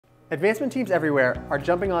Advancement teams everywhere are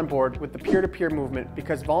jumping on board with the peer-to-peer movement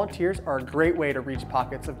because volunteers are a great way to reach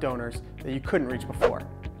pockets of donors that you couldn't reach before.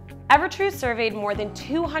 EverTrue surveyed more than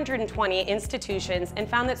 220 institutions and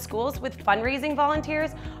found that schools with fundraising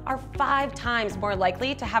volunteers are 5 times more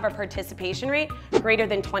likely to have a participation rate greater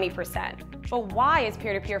than 20%. But why is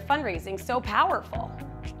peer-to-peer fundraising so powerful?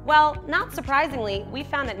 Well, not surprisingly, we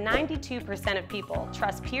found that 92% of people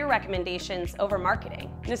trust peer recommendations over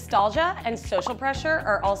marketing. Nostalgia and social pressure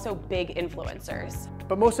are also big influencers.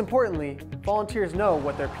 But most importantly, volunteers know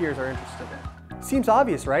what their peers are interested in. Seems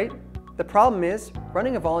obvious, right? The problem is,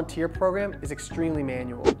 running a volunteer program is extremely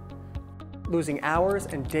manual. Losing hours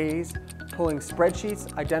and days, pulling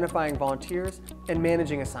spreadsheets, identifying volunteers, and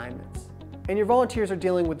managing assignments. And your volunteers are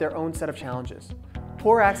dealing with their own set of challenges.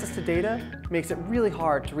 Poor access to data makes it really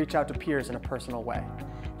hard to reach out to peers in a personal way.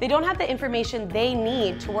 They don't have the information they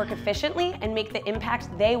need to work efficiently and make the impact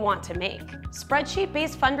they want to make.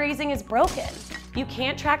 Spreadsheet-based fundraising is broken. You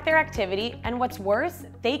can't track their activity, and what's worse,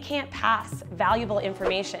 they can't pass valuable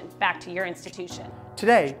information back to your institution.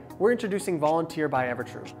 Today, we're introducing Volunteer by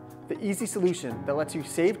EverTrue, the easy solution that lets you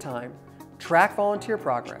save time, track volunteer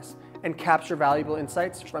progress, and capture valuable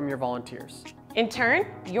insights from your volunteers. In turn,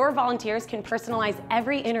 your volunteers can personalize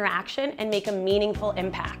every interaction and make a meaningful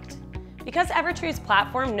impact. Because EverTrue's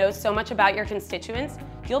platform knows so much about your constituents,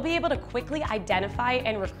 you'll be able to quickly identify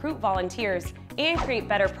and recruit volunteers and create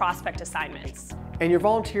better prospect assignments. And your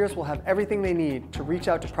volunteers will have everything they need to reach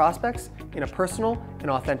out to prospects in a personal and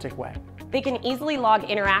authentic way. They can easily log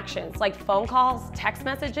interactions like phone calls, text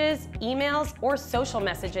messages, emails, or social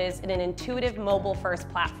messages in an intuitive mobile-first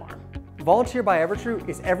platform. Volunteer by EverTrue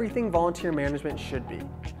is everything volunteer management should be.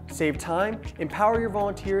 Save time, empower your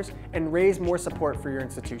volunteers, and raise more support for your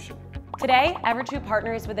institution. Today, EverTrue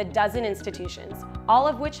partners with a dozen institutions, all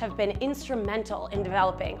of which have been instrumental in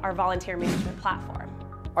developing our volunteer management platform.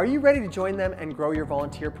 Are you ready to join them and grow your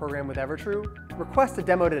volunteer program with EverTrue? Request a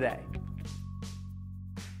demo today.